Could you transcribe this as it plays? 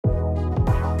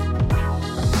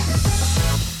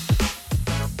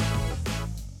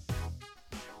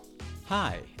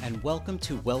Hi, and welcome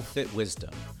to WellFit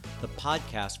Wisdom, the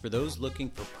podcast for those looking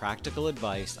for practical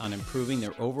advice on improving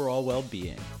their overall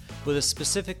well-being, with a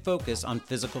specific focus on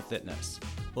physical fitness.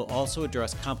 We'll also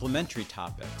address complementary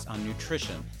topics on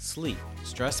nutrition, sleep,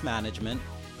 stress management,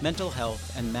 mental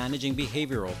health, and managing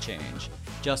behavioral change,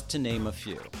 just to name a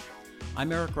few.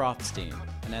 I'm Eric Rothstein,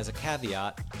 and as a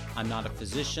caveat, I'm not a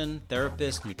physician,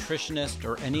 therapist, nutritionist,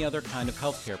 or any other kind of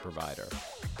healthcare provider.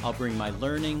 I'll bring my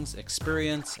learnings,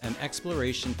 experience, and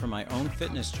exploration from my own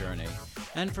fitness journey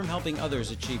and from helping others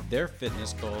achieve their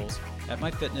fitness goals at my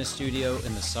fitness studio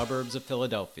in the suburbs of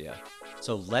Philadelphia.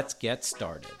 So let's get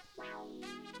started.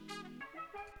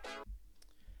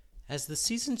 As the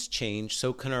seasons change,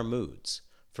 so can our moods.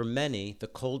 For many, the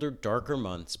colder, darker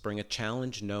months bring a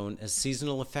challenge known as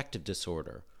seasonal affective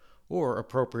disorder, or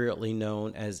appropriately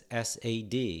known as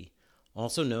SAD,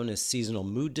 also known as seasonal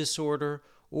mood disorder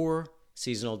or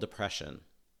seasonal depression.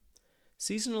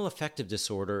 Seasonal affective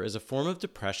disorder is a form of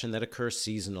depression that occurs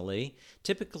seasonally,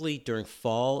 typically during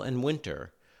fall and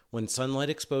winter, when sunlight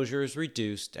exposure is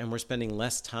reduced and we're spending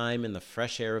less time in the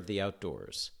fresh air of the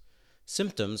outdoors.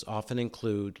 Symptoms often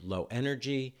include low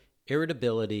energy,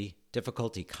 irritability,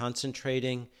 difficulty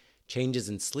concentrating, changes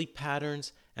in sleep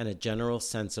patterns, and a general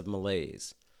sense of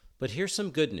malaise. But here's some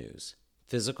good news.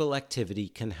 Physical activity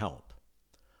can help.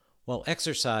 While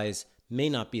exercise may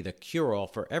not be the cure-all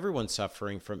for everyone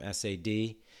suffering from SAD,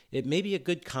 it may be a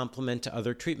good complement to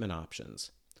other treatment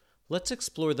options. Let's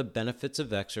explore the benefits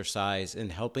of exercise in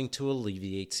helping to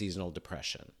alleviate seasonal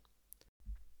depression.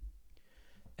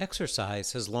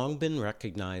 Exercise has long been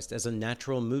recognized as a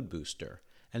natural mood booster,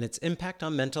 and its impact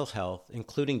on mental health,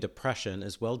 including depression,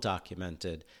 is well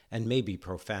documented and may be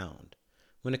profound.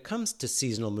 When it comes to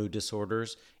seasonal mood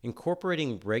disorders,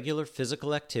 incorporating regular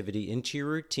physical activity into your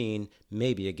routine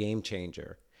may be a game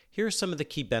changer. Here are some of the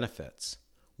key benefits.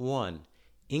 1.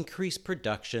 Increased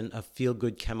production of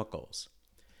feel-good chemicals.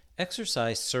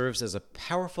 Exercise serves as a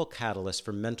powerful catalyst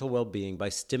for mental well-being by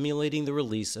stimulating the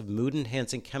release of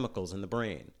mood-enhancing chemicals in the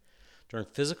brain. During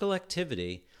physical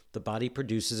activity, the body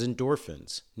produces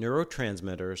endorphins,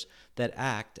 neurotransmitters that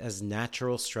act as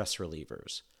natural stress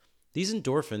relievers. These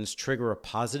endorphins trigger a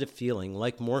positive feeling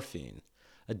like morphine.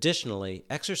 Additionally,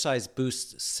 exercise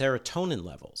boosts serotonin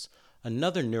levels,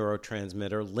 another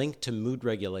neurotransmitter linked to mood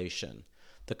regulation.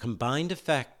 The combined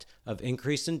effect of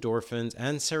increased endorphins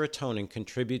and serotonin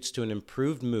contributes to an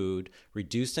improved mood,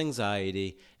 reduced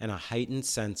anxiety, and a heightened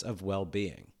sense of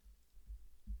well-being.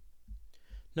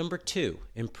 Number 2,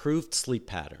 improved sleep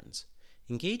patterns.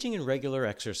 Engaging in regular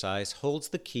exercise holds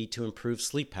the key to improved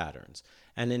sleep patterns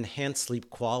and enhance sleep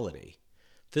quality.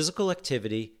 Physical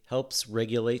activity helps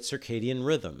regulate circadian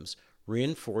rhythms,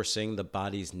 reinforcing the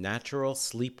body's natural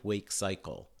sleep-wake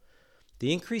cycle.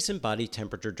 The increase in body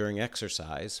temperature during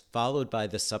exercise, followed by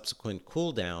the subsequent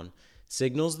cool down,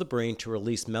 signals the brain to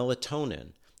release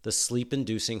melatonin, the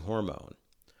sleep-inducing hormone.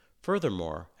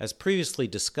 Furthermore, as previously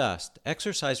discussed,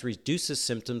 exercise reduces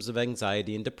symptoms of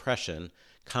anxiety and depression,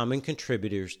 common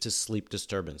contributors to sleep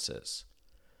disturbances.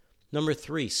 Number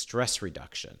 3, stress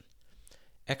reduction.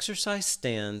 Exercise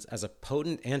stands as a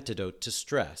potent antidote to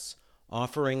stress,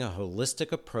 offering a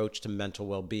holistic approach to mental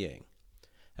well-being.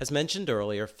 As mentioned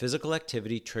earlier, physical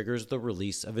activity triggers the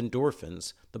release of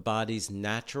endorphins, the body's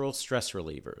natural stress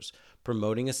relievers,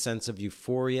 promoting a sense of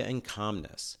euphoria and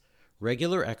calmness.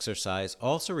 Regular exercise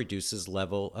also reduces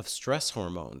level of stress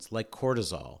hormones like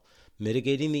cortisol,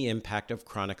 mitigating the impact of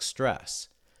chronic stress.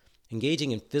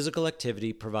 Engaging in physical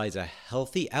activity provides a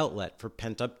healthy outlet for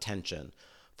pent-up tension,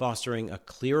 fostering a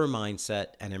clearer mindset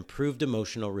and improved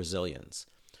emotional resilience.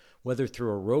 Whether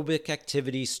through aerobic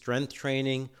activity, strength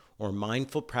training, or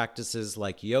mindful practices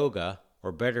like yoga,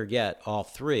 or better yet, all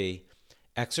three,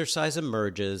 exercise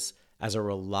emerges as a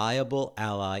reliable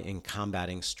ally in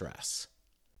combating stress.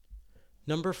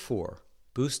 Number 4,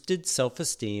 boosted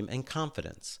self-esteem and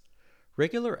confidence.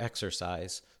 Regular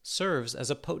exercise serves as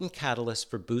a potent catalyst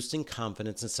for boosting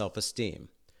confidence and self-esteem.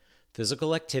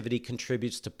 Physical activity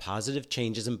contributes to positive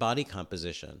changes in body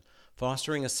composition,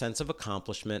 fostering a sense of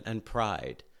accomplishment and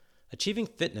pride. Achieving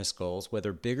fitness goals,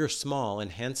 whether big or small,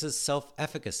 enhances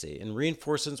self-efficacy and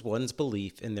reinforces one's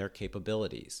belief in their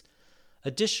capabilities.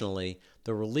 Additionally,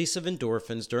 the release of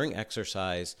endorphins during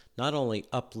exercise not only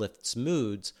uplifts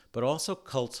moods, but also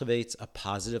cultivates a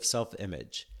positive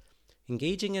self-image.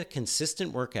 Engaging in a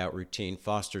consistent workout routine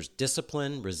fosters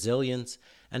discipline, resilience,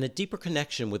 and a deeper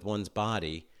connection with one's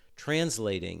body,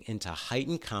 translating into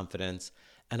heightened confidence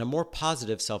and a more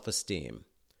positive self-esteem.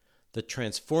 The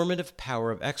transformative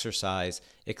power of exercise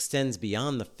extends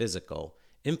beyond the physical,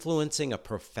 influencing a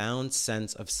profound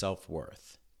sense of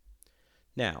self-worth.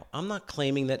 Now, I'm not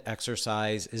claiming that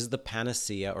exercise is the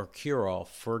panacea or cure-all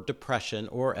for depression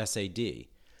or SAD.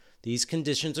 These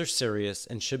conditions are serious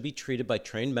and should be treated by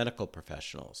trained medical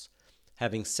professionals.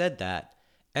 Having said that,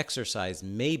 exercise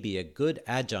may be a good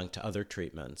adjunct to other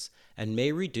treatments and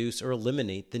may reduce or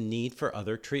eliminate the need for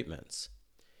other treatments.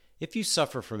 If you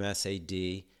suffer from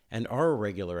SAD and are a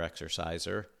regular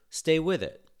exerciser, stay with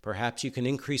it. Perhaps you can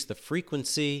increase the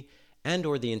frequency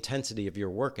and/or the intensity of your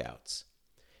workouts.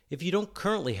 If you don't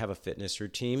currently have a fitness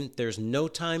routine, there's no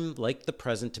time like the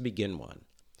present to begin one.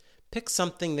 Pick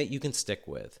something that you can stick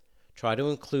with. Try to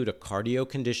include a cardio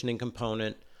conditioning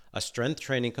component, a strength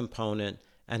training component,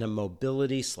 and a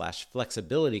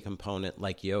mobility/flexibility component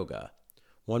like yoga.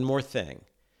 One more thing.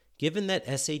 Given that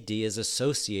SAD is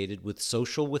associated with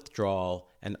social withdrawal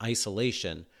and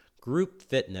isolation, group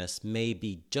fitness may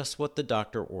be just what the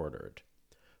doctor ordered.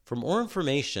 For more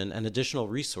information and additional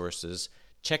resources,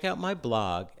 check out my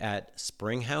blog at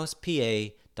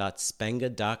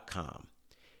springhousepa.spenga.com.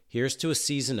 Here's to a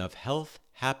season of health,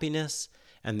 happiness,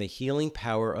 and the healing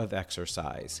power of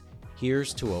exercise.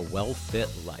 Here's to a well-fit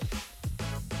life.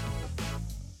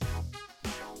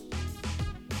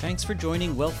 Thanks for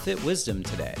joining WellFit Wisdom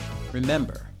today.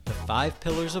 Remember, the 5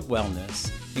 pillars of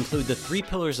wellness include the 3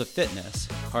 pillars of fitness: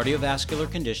 cardiovascular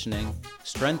conditioning,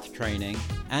 strength training,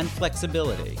 and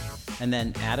flexibility, and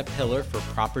then add a pillar for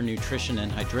proper nutrition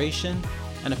and hydration,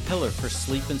 and a pillar for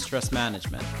sleep and stress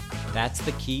management. That's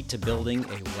the key to building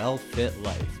a well-fit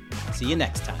life. See you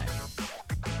next time.